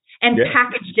together and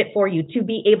packaged it for you to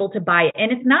be able to buy it.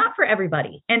 And it's not for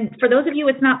everybody. And for those of you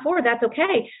it's not for, that's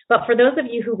okay. But for those of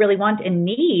you who really want and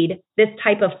need this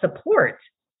type of support,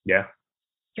 you're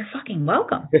fucking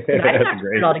welcome. I didn't have to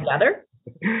put it all together.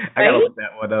 I gotta look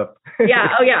that one up.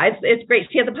 It's great.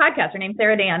 She has a podcast. Her name's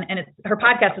Sarah Dan, and her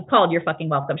podcast is called You're Fucking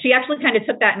Welcome. She actually kind of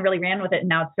took that and really ran with it, and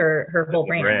now it's her whole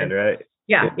brand. Right?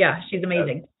 Yeah, she's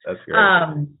amazing. That's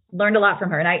great. Learned a lot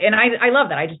from her, and I love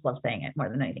that. I just love saying it more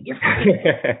than anything. You're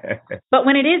fucking But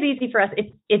when it is easy for us,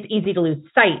 it's easy to lose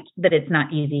sight that it's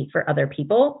not easy for other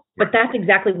people. But that's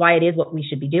exactly why it is what we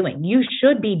should be doing. You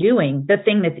should be doing the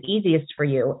thing that's easiest for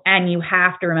you, and you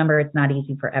have to remember it's not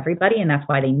easy for everybody, and that's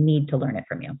why they need to learn it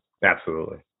from you.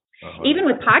 Absolutely. Even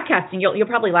with podcasting, you'll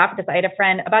probably laugh at this. I had a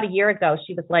friend about a year ago.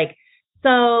 She was like,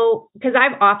 so, because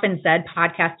I've often said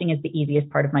podcasting is the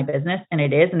easiest part of my business, and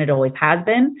it is, and it always has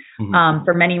been,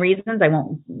 for many reasons. I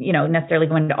won't, necessarily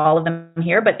go into all of them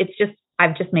here, but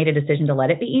I've just made a decision to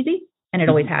let it be easy, and it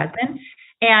always has been.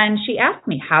 And she asked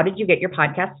me, how did you get your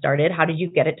podcast started? How did you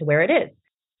get it to where it is?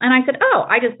 And I said,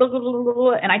 I just blah, blah, blah,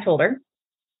 blah, and I told her,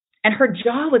 and her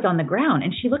jaw was on the ground,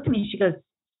 and she looked at me and she goes,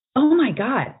 oh my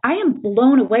God, I am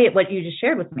blown away at what you just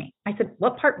shared with me. I said,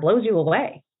 what part blows you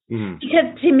away?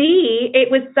 Because to me,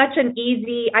 it was such an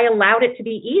easy, I allowed it to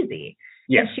be easy.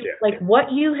 Yes, and she was like,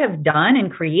 what you have done and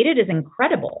created is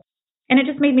incredible. And it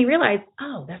just made me realize,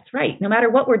 oh, that's right. No matter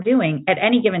what we're doing at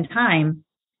any given time,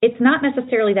 it's not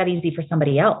necessarily that easy for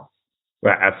somebody else.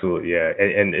 Well, absolutely, yeah.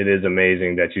 And it is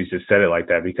amazing that you just said it like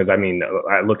that, because I mean,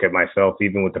 I look at myself,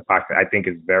 even with the podcast, I think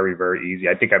it's very, very easy.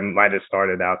 I think I might have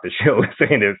started out the show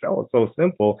saying it's so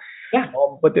simple. Yeah.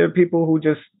 But there are people who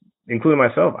just, including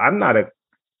myself, I'm not a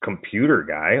computer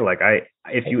guy. Like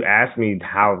if you ask me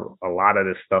how a lot of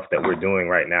this stuff that we're doing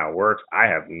right now works, I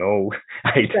have no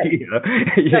idea. Right.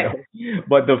 You know?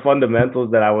 But the fundamentals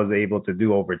that I was able to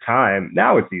do over time,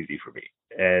 now it's easy for me.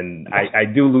 And I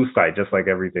do lose sight, just like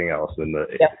everything else. And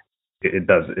it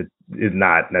is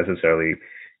not necessarily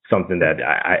something that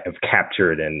I have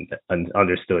captured and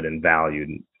understood and valued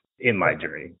in my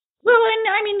journey. Well,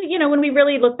 and I mean, you know, when we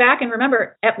really look back and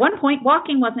remember, at one point,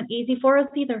 walking wasn't easy for us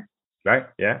either. Right.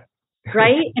 Yeah.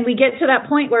 Right. And we get to that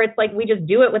point where it's like we just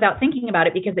do it without thinking about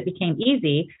it because it became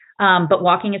easy. But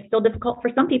walking is still difficult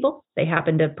for some people. They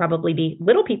happen to probably be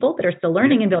little people that are still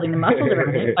learning and building the muscles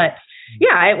around it. But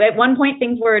yeah, at one point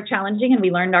things were challenging and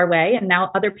we learned our way. And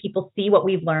now other people see what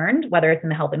we've learned, whether it's in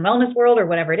the health and wellness world or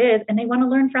whatever it is, and they want to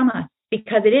learn from us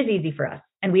because it is easy for us.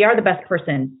 And we are the best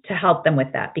person to help them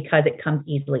with that because it comes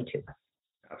easily to us.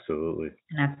 Absolutely.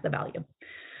 And that's the value.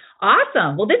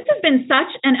 Awesome. Well, this has been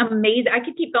such an amazing, I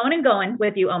could keep going and going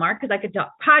with you, Omar, because I could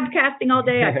talk podcasting all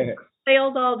day. I could talk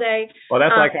sales all day. Well,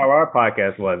 that's like how our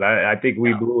podcast was. I think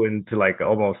we blew into like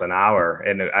almost an hour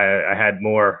and I had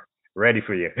more ready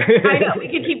for you. I know. We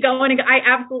could keep going. I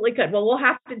absolutely could. Well, we'll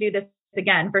have to do this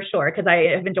again for sure, because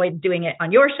I have enjoyed doing it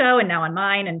on your show and now on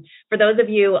mine. And for those of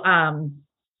you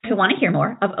who want to hear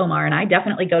more of Omar and I,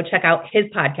 definitely go check out his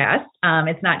podcast.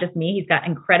 It's not just me. He's got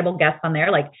incredible guests on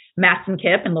there like Mastin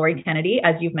Kipp and Lori Kennedy,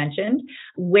 as you've mentioned.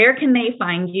 Where can they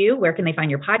find you? Where can they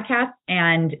find your podcast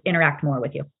and interact more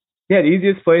with you? Yeah, the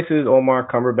easiest place is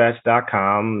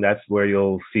omarcumberbatch.com. That's where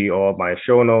you'll see all my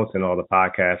show notes and all the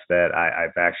podcasts that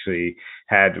I've actually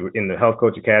had in the Health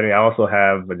Coach Academy. I also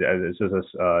have, this is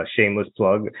a shameless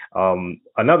plug,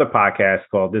 another podcast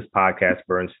called This Podcast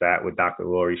Burns Fat with Dr.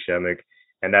 Lori Shemek.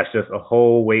 And that's just a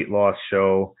whole weight loss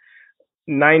show.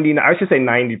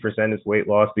 90% is weight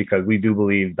loss, because we do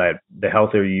believe that the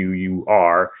healthier you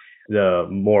are, the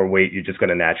more weight you're just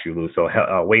going to naturally lose. So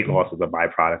weight loss is a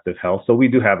byproduct of health. So we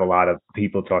do have a lot of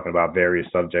people talking about various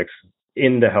subjects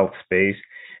in the health space.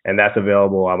 And that's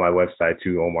available on my website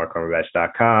too,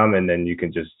 omarcumberbatch.com. And then you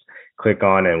can just click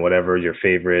on, and whatever your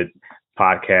favorite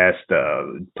podcast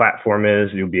platform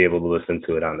is, you'll be able to listen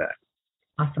to it on that.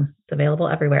 Awesome. It's available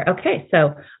everywhere. Okay.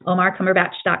 So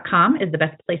omarcumberbatch.com is the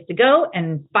best place to go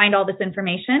and find all this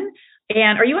information.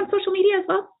 And are you on social media as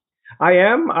well? I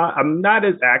am. I'm not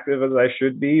as active as I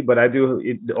should be, but I do.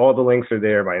 All the links are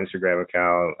there. My Instagram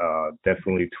account,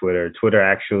 definitely Twitter. Twitter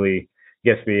actually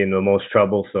gets me in the most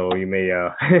trouble, so you may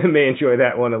enjoy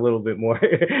that one a little bit more.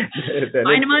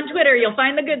 Find him on Twitter. You'll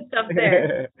find the good stuff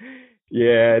there.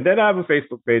 Yeah. Then I have a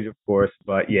Facebook page, of course.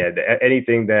 But yeah,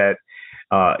 anything that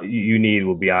you need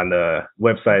will be on the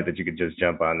website that you could just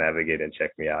jump on, navigate, and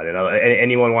check me out. And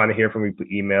anyone want to hear from me,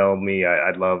 email me.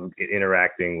 I'd love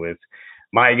interacting with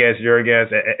my guests, your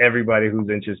guests, everybody who's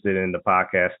interested in the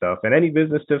podcast stuff, and any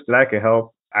business tips that I can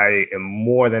help. I am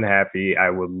more than happy. I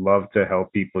would love to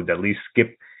help people to at least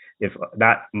skip, if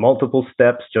not multiple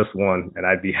steps, just one, and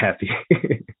I'd be happy.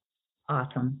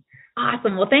 Awesome.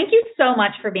 Well, thank you so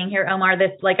much for being here, Omar.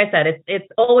 This, like I said, it's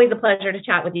always a pleasure to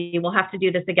chat with you. We'll have to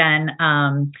do this again.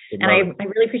 And I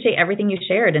really appreciate everything you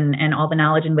shared and all the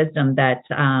knowledge and wisdom that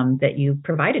you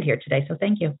provided here today. So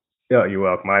thank you. Yeah, you're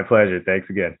welcome. My pleasure. Thanks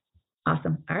again.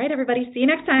 Awesome. All right, everybody. See you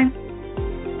next time.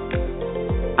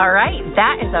 All right.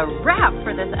 That is a wrap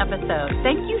for this episode.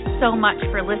 Thank you so much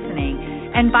for listening.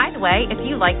 And by the way, if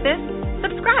you like this,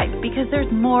 subscribe, because there's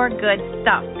more good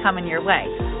stuff coming your way.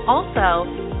 Also,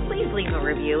 please leave a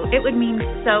review. It would mean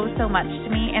so much to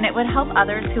me, and it would help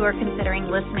others who are considering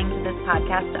listening to this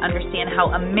podcast to understand how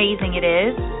amazing it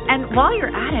is. And while you're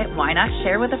at it, why not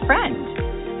share with a friend?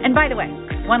 And by the way,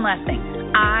 one last thing.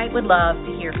 I would love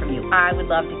to hear from you. I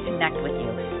would love to connect with you.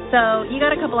 So you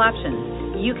got a couple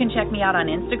options. You can check me out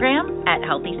on Instagram at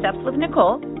Healthy Steps with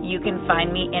Nicole. You can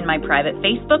find me in my private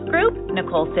Facebook group,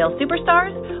 Nicole Sales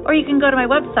Superstars, or you can go to my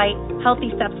website,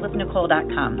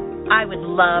 healthystepswithnicole.com. I would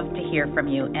love to hear from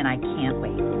you, and I can't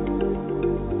wait.